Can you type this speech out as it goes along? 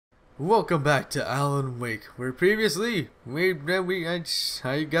Welcome back to Alan Wake, where previously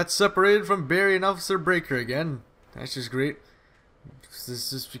I got separated from Barry and Officer Breaker again. That's just great. This is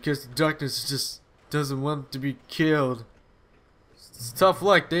just because the darkness just doesn't want to be killed. It's tough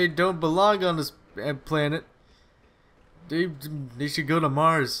luck. They don't belong on this planet. They should go to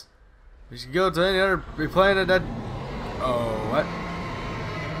Mars. They should go to any other planet that. Oh, what?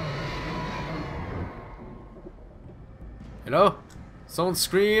 Hello? Someone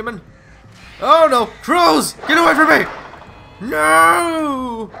screaming? Oh no! Crows! Get away from me!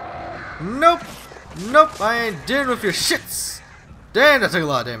 No! Nope! Nope! I ain't dealing with your shits! Damn, that took a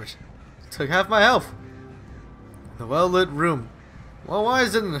lot of damage. Took half my health. The well-lit room. Well, why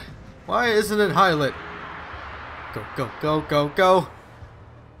isn't it highlit? Go, go, go, go, go!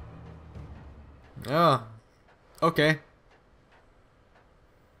 Oh. Okay.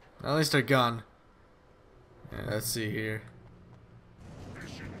 At least they're gone. Yeah, let's see here.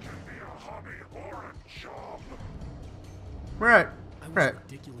 Right. I was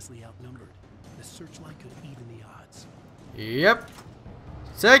ridiculously outnumbered. The searchlight could even the odds. Yep.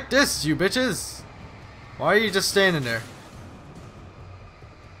 Take this, you bitches. Why are you just standing there?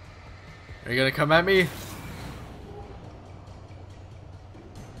 Are you gonna come at me?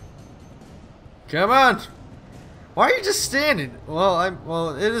 Come on. Why are you just standing?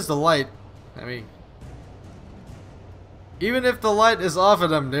 Well, it is the light. I mean, even if the light is off of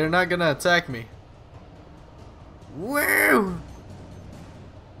them, they're not gonna attack me. Woo!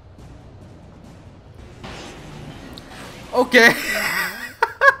 Okay.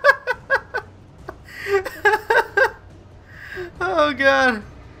 Oh god.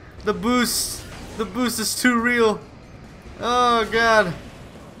 The boost is too real. Oh god.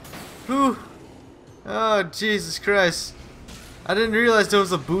 Whew. Oh Jesus Christ. I didn't realize there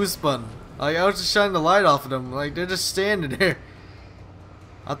was a boost button. Like, I was just shining the light off of them. Like, they're just standing there.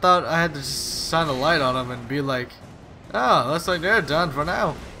 I thought I had to just shine a light on them and be like, oh, looks like they're done for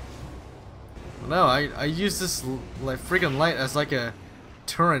now. No, I use this like freaking light as like a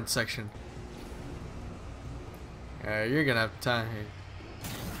turret section. You're gonna have time here.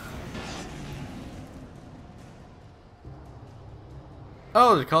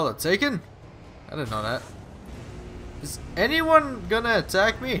 Oh, they call it taken? I didn't know that. Is anyone gonna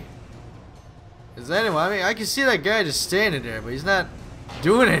attack me? Is anyone? I mean, I can see that guy just standing there, but he's not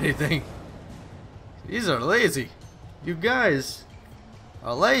doing anything. These are lazy. You guys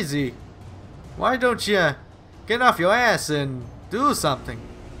are lazy. Why don't you get off your ass and do something?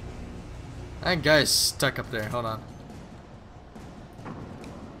 That guy's stuck up there. Hold on.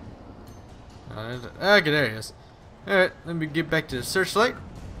 Okay, there he is. Alright, let me get back to the searchlight.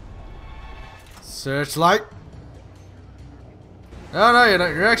 Searchlight. Oh no, you're not.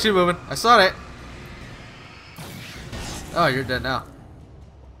 You're actually moving. I saw that. Oh, you're dead now.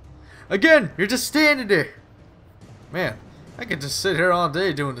 Again, you're just standing there. Man, I could just sit here all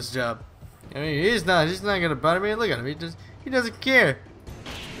day doing this job. I mean, he's not gonna bother me. Look at him. He doesn't care.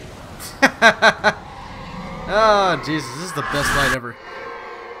 Oh Jesus, this is the best light ever.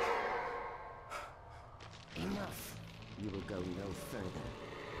 Enough. You will go no further.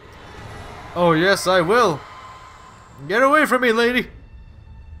 Oh yes, I will. Get away from me, lady.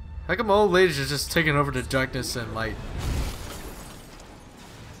 How come old ladies are just taking over the darkness and light?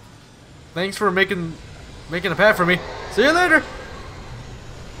 Thanks for making a path for me. See you later.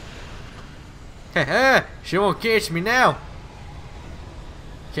 Haha, she won't catch me now.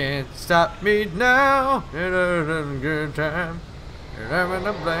 Can't stop me now. Good time. I'm having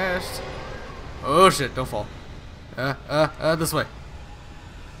a blast. Oh shit, don't fall. This way.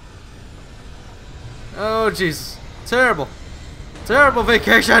 Oh Jesus. Terrible. Terrible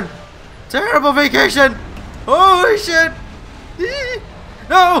vacation. Terrible vacation. Holy shit.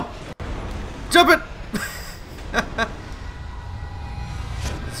 No. Jump it.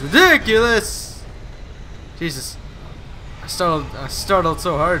 It's ridiculous. Jesus. I startled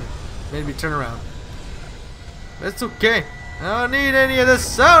so hard. Made me turn around. That's okay. I don't need any of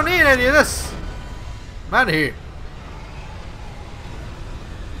this. I don't need any of this. I'm out of here.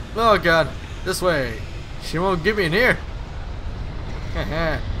 Oh god. This way. She won't get me in here.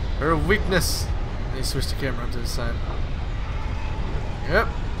 Her weakness. Let me switch the camera to the side. Yep.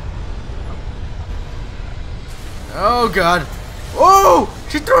 Oh god. Oh!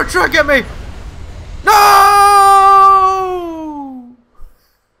 She threw a truck at me! No!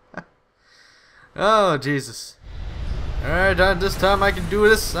 Oh Jesus. Alright, this time I can do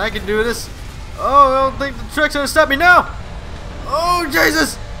this. I can do this. Oh, I don't think the truck's gonna stop me now! Oh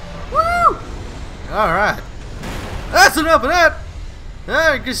Jesus! Woo! Alright. That's enough of that!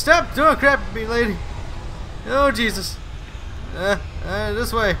 Alright, just stop doing crap at me, lady. Oh Jesus.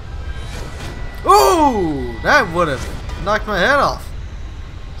 This way. Ooh, that would have knocked my head off.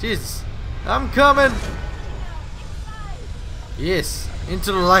 Jesus, I'm coming. Yes,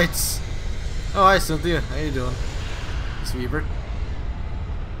 into the lights. Oh, hi Cynthia, how you doing, Sweeper?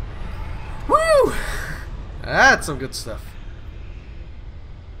 Woo! That's some good stuff.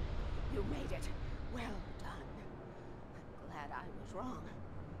 You made it. Well done. I'm glad I was wrong.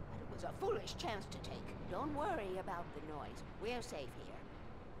 But it was a foolish chance to take. Don't worry about the noise. We're safe here.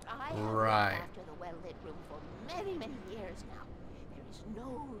 I have looked after the well-lit room for many, many years now. There is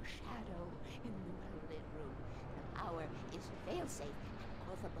no shadow in the well-lit room. The power is fail-safe, and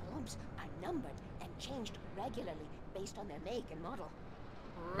all the bulbs are numbered and changed regularly based on their make and model.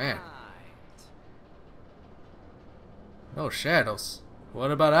 Man. No shadows.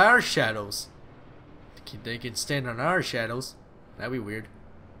 What about our shadows? They can stand on our shadows. That'd be weird.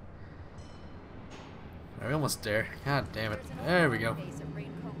 We're almost there. God damn it. There we go.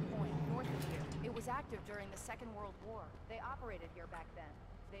 It was active during the Second World War. They operated here back then.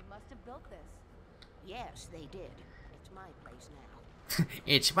 They must have built this. Yes, they did. It's my place now.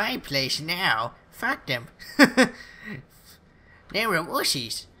 It's my place now. Fuck them. They were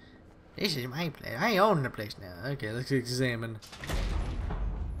wussies. This is my place. I own the place now. Okay, let's examine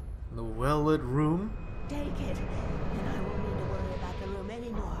the well-lit room. Take it, and I won't need to worry about the room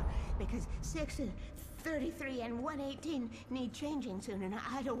anymore, because 6 and 33 and 118 need changing soon, and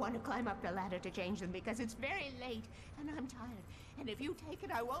I don't want to climb up the ladder to change them because it's very late, and I'm tired. And if you take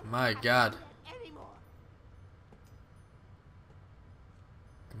it, I won't. My God. Anymore.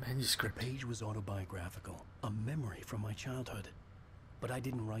 The manuscript. The page was autobiographical, a memory from my childhood. But I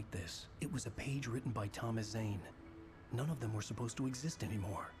didn't write this. It was a page written by Thomas Zane. None of them were supposed to exist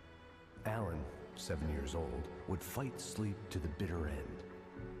anymore. Alan, 7 years old, would fight sleep to the bitter end.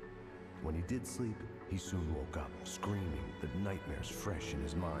 When he did sleep, he soon woke up, screaming, the nightmares fresh in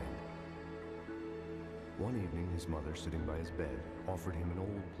his mind. One evening, his mother, sitting by his bed, offered him an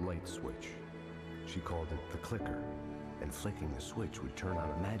old light switch. She called it the clicker, and flicking the switch would turn on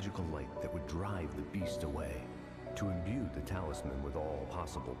a magical light that would drive the beast away. To imbue the talisman with all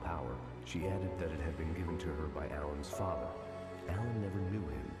possible power, she added that it had been given to her by Alan's father. Alan never knew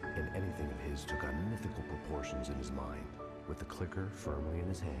him, and anything of his took on mythical proportions in his mind. With the clicker firmly in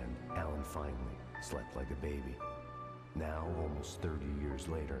his hand, Alan finally slept like a baby. Now, almost 30 years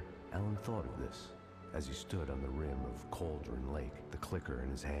later, Alan thought of this as he stood on the rim of Cauldron Lake, the clicker in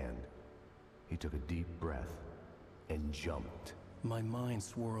his hand. He took a deep breath and jumped. My mind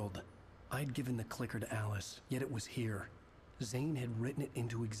swirled. I'd given the clicker to Alice, yet it was here. Zane had written it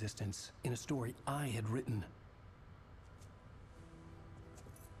into existence, in a story I had written.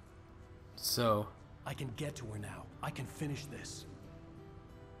 So, I can get to her now. I can finish this.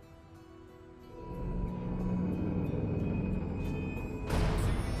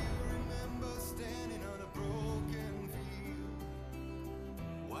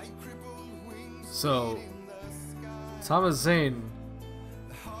 So, Thomas Zane,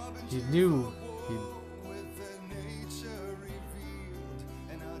 he knew he...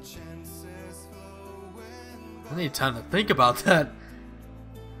 I need time to think about that.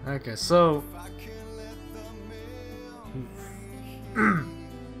 Okay, so...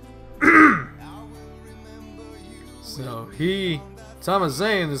 So Thomas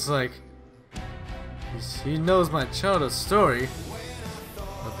Zane is like, he knows my childhood story,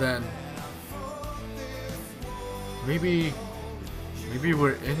 but then maybe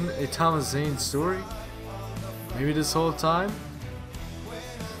we're in a Thomas Zane story. Maybe this whole time.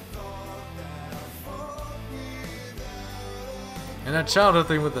 And that childhood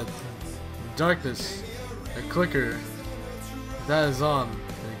thing with the darkness, the clicker, that is on,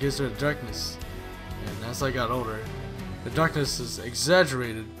 and it gives her darkness. And as I got older, the darkness is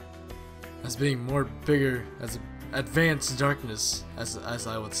exaggerated as being more bigger, as advanced darkness, as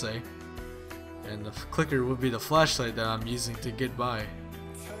I would say. And the clicker would be the flashlight that I'm using to get by.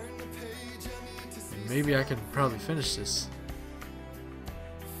 And maybe I can probably finish this.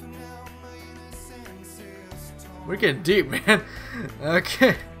 We're getting deep, man.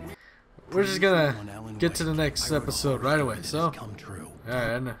 Okay. We're just gonna get to the next episode right away. So,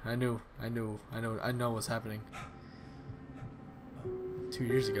 alright, I know what's happening. 2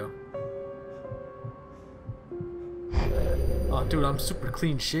 years ago. Oh, dude, I'm super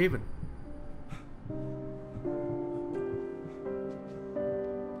clean shaven.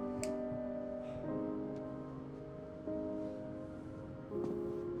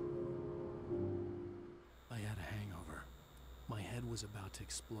 I had a hangover. My head was about to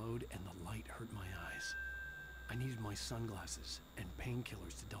explode and the light hurt my eyes. I needed my sunglasses and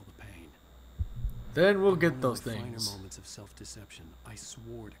painkillers to dull the pain. Then we'll In get one of those my finer things. moments of self-deception, I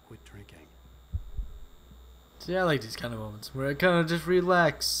swore to quit drinking. See, I like these kind of moments where I kind of just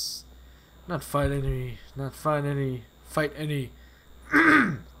relax, not fight any.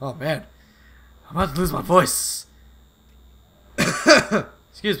 Oh man, I'm about to lose my voice.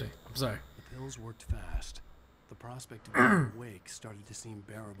 Excuse me. I'm sorry. The pills worked fast. The prospect of being awake started to seem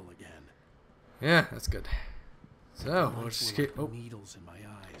bearable again. Yeah, that's good. So The we'll lights just were get. like Oh. needles in my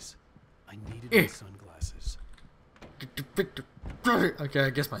eyes. I needed Eh. my sunglasses. Okay, I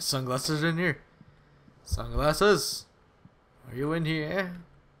guess my sunglasses are in here. Sunglasses, are you in here?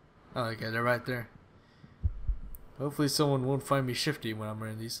 Oh, okay, they're right there. Hopefully someone won't find me shifty when I'm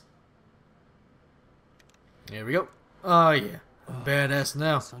wearing these. There we go. Oh yeah, I'm badass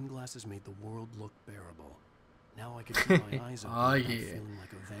now. Sunglasses made the world look bearable. Now I could keep my eyes open Oh without yeah, feeling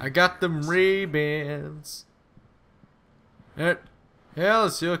like a vampire. I got them Ray-Bans.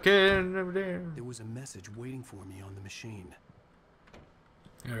 Alice, you okay over there? There was a message waiting for me on the machine.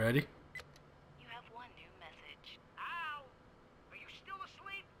 You ready? You have one new message. Ow! Are you still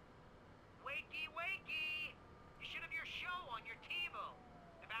asleep? Wakey, wakey! You should have your show on your TiVo.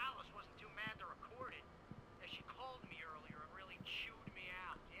 If Alice wasn't too mad to record it. She called me earlier and really chewed me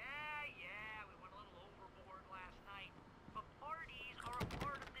out. Yeah, we went a little overboard last night. But parties are a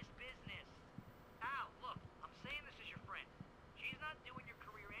part of this business. Al, look, I'm saying this as your friend. She's not doing your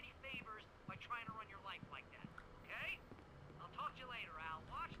career any favors by trying to run your life like that, okay? I'll talk to you later, Al.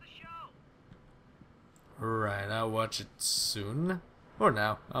 Watch the show. Right, I'll watch it soon. Or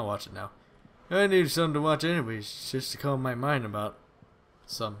now. I'll watch it now. I need something to watch anyways, just to calm my mind about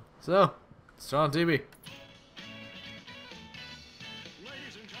some. So, it's on TV.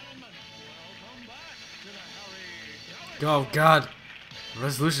 Ladies and gentlemen, welcome back to the Harry Gallagher. Oh God, the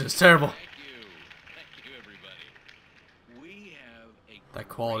resolution is terrible. Thank you, everybody. We have a That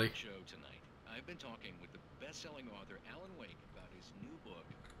quality. great show tonight. I've been talking with the best-selling author Alan Wake about his new book,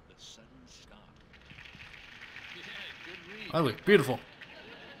 The Sudden Stop. Yeah, good read. I look beautiful.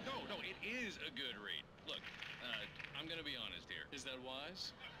 No, it is a good read. Look, I'm gonna be honest here. Is that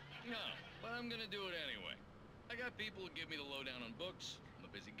wise? No, but I'm gonna do it anyway. I got people who give me the lowdown on books. I'm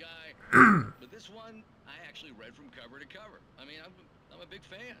a busy guy. But this one, I actually read from cover to cover. I mean, I'm a big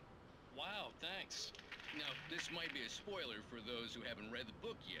fan. Wow, thanks. Now, this might be a spoiler for those who haven't read the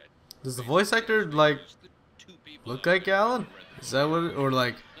book yet. Does the voice actor like look like Alan? Is that what? Or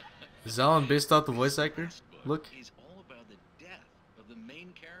like, is Alan based off the voice actor? Look, Is all about the death of the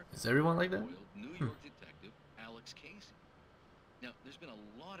main character. is everyone like that? Foiled New York detective Alex Casey. Now, there's been a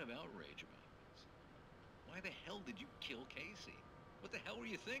lot of outrage about this. Why the hell did you kill Casey? What the hell were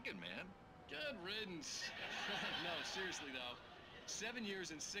you thinking, man? Good riddance. No, seriously though. 7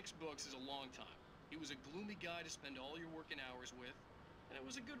 years and 6 books is a long time. He was a gloomy guy to spend all your working hours with, and it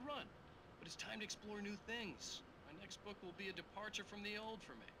was a good run. But it's time to explore new things. My next book will be a departure from the old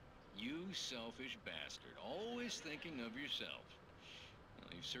for me. You selfish bastard, always thinking of yourself.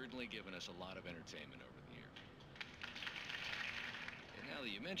 Well, you've certainly given us a lot of entertainment over the years. And now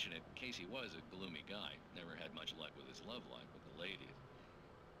that you mention it, Casey was a gloomy guy. Never had much luck with his love life with the ladies.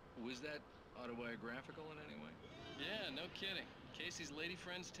 Was that autobiographical in any way? Yeah, no kidding. Casey's lady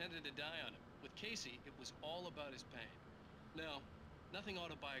friends tended to die on him. With Casey, it was all about his pain. No, nothing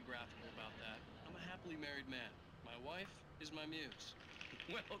autobiographical about that. I'm a happily married man. My wife is my muse.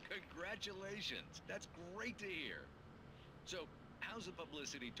 Well, congratulations. That's great to hear. So, how's the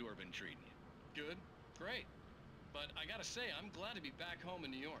publicity tour been treating you? Good, great. But I gotta say, I'm glad to be back home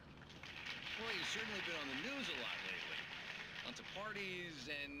in New York. Well, you've certainly been on the news a lot lately. Lots of parties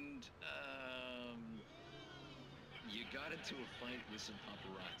and, you got into a fight with some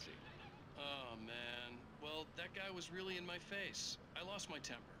paparazzi. Oh, man. Well, that guy was really in my face. I lost my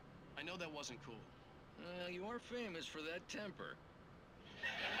temper. I know that wasn't cool. You are famous for that temper.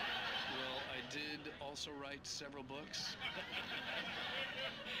 Well, I did also write several books.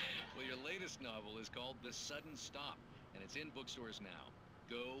 Well, your latest novel is called The Sudden Stop, and it's in bookstores now.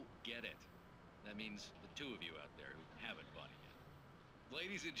 Go get it. That means the two of you out there who haven't bought it yet.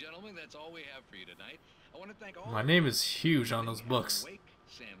 Ladies and gentlemen, that's all we have for you tonight. I want to thank all. My name is huge on those books. Wake,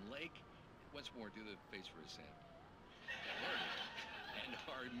 Sam Lake. Once more, do the face for a Sam. And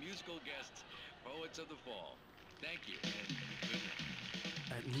our musical guests, Poets of the Fall. Thank you, and good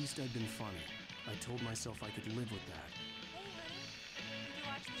night. At least I'd been funny. I told myself I could live with that. Hey, honey. Did you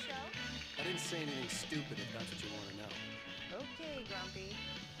watch the show? I didn't say anything stupid if that's what you want to know. Okay, Grumpy.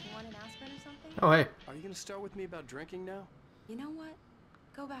 You want an aspirin or something? Oh hey, Are you going to start with me about drinking now? You know what?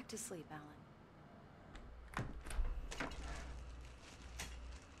 Go back to sleep, Alan.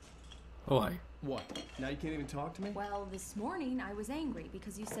 oh hey. What? Now you can't even talk to me? Well, this morning I was angry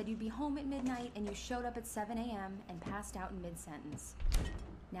because you said you'd be home at midnight and you showed up at 7 a.m. and passed out in mid-sentence.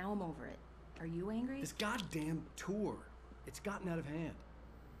 Now I'm over it. Are you angry? This goddamn tour. It's gotten out of hand.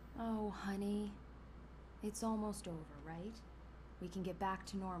 Oh, honey. It's almost over, right? We can get back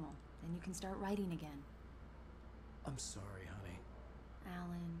to normal. Then you can start writing again. I'm sorry, honey.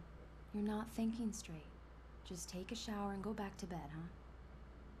 Alan, you're not thinking straight. Just take a shower and go back to bed, huh?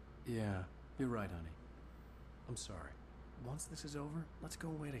 Yeah, you're right, honey. I'm sorry. Once this is over, let's go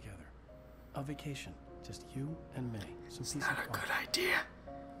away together. A vacation. Just you and me. Some peace and quiet. Not a good idea.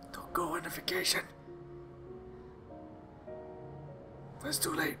 Don't go on a vacation. It's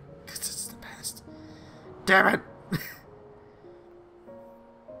too late, because it's the past. Damn it!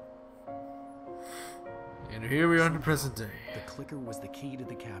 And here we are in the present day. The clicker was the key to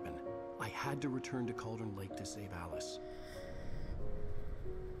the cabin. I had to return to Cauldron Lake to save Alice.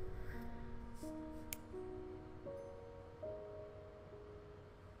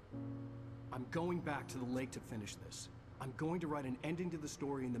 I'm going back to the lake to finish this. I'm going to write an ending to the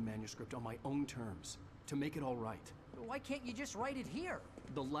story in the manuscript on my own terms, to make it all right. Why can't you just write it here?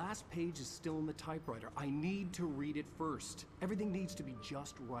 The last page is still in the typewriter. I need to read it first. Everything needs to be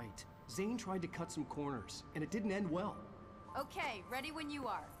just right. Zane tried to cut some corners, and it didn't end well. Okay, ready when you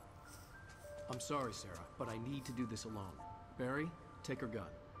are. I'm sorry, Sarah, but I need to do this alone. Barry, take her gun.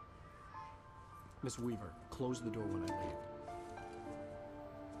 Miss Weaver, close the door when I leave.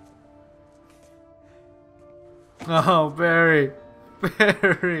 Oh, Barry.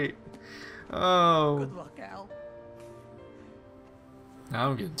 Barry. Oh. Good luck, Al.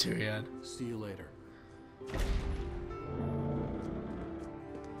 Now I'm getting teary-eyed. See you later.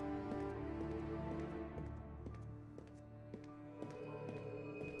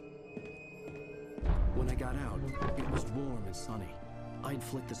 When I got out, it was warm and sunny. I'd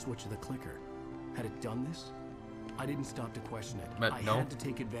flicked the switch of the clicker. Had it done this? I didn't stop to question it. But I no. had to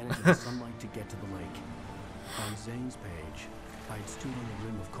take advantage of the sunlight to get to the lake. On Zane's page, I'd stood on the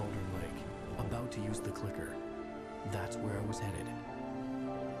rim of Cauldron Lake, about to use the clicker. That's where I was headed.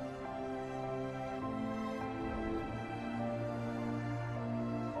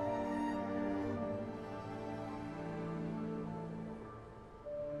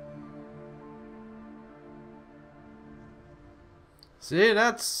 See,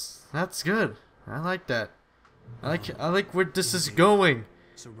 that's good. I like that. I like where this is going.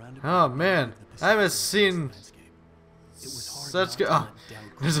 Oh man, I haven't seen such good. Oh,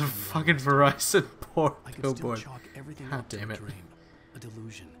 there's a fucking Verizon port. Oh boy. God damn it. A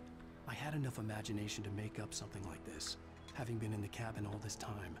delusion. I had enough imagination to make up something like this. Having been in the cabin all this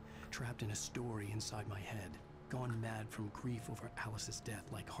time, trapped in a story inside my head, gone mad from grief over Alice's death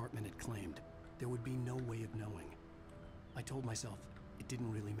like Hartman had claimed, there would be no way of knowing. I told myself it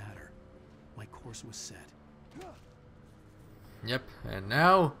didn't really matter. My course was set. Yep, and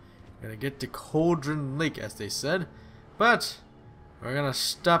now we're gonna get to Cauldron Lake, as they said, but we're gonna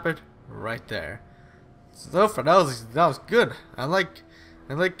stop it right there. So far, that was good. I like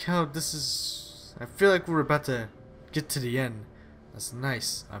how this is. I feel like we're about to get to the end. That's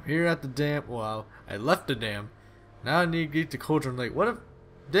nice. I'm here at the dam. Wow, I left the dam. Now I need to get to Cauldron Lake. What if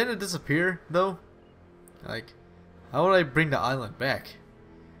didn't it disappear though? Like, how would I bring the island back?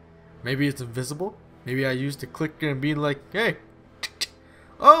 Maybe it's invisible. Maybe I used the clicker and being like, hey,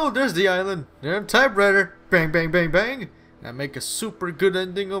 oh, there's the island. There's a typewriter. Bang, bang, bang, bang. And I make a super good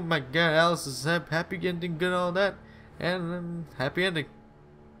ending. Oh my god, Alice is happy ending, good, all that. And happy ending.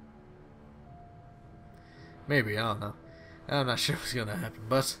 Maybe, I don't know. I'm not sure what's gonna happen,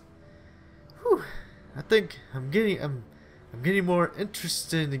 but whew, I think I'm getting more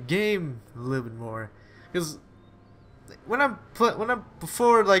interested in the game a little bit more. Because when I'm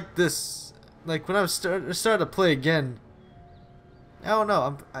before like this, like when I start to play again, I don't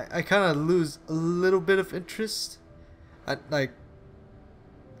know, I kind of lose a little bit of interest. Like,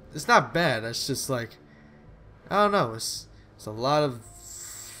 it's not bad. It's just like, I don't know. It's a lot of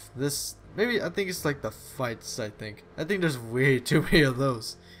this. Maybe I think it's like the fights. I think there's way too many of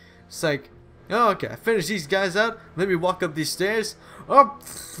those. It's like, oh, okay, I finished these guys out. Let me walk up these stairs. Oh,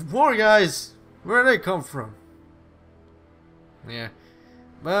 more guys. Where did they come from? Yeah,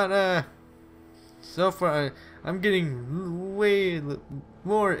 but so far I'm getting way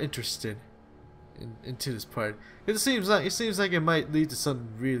more interested into this part. It seems like it might lead to something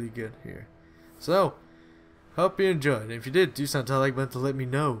really good here. So, hope you enjoyed. If you did, do something to the like button to let me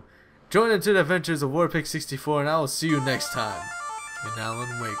know. Join into the adventures of Warpig 64, and I will see you next time in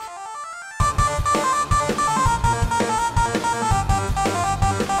Alan Wake.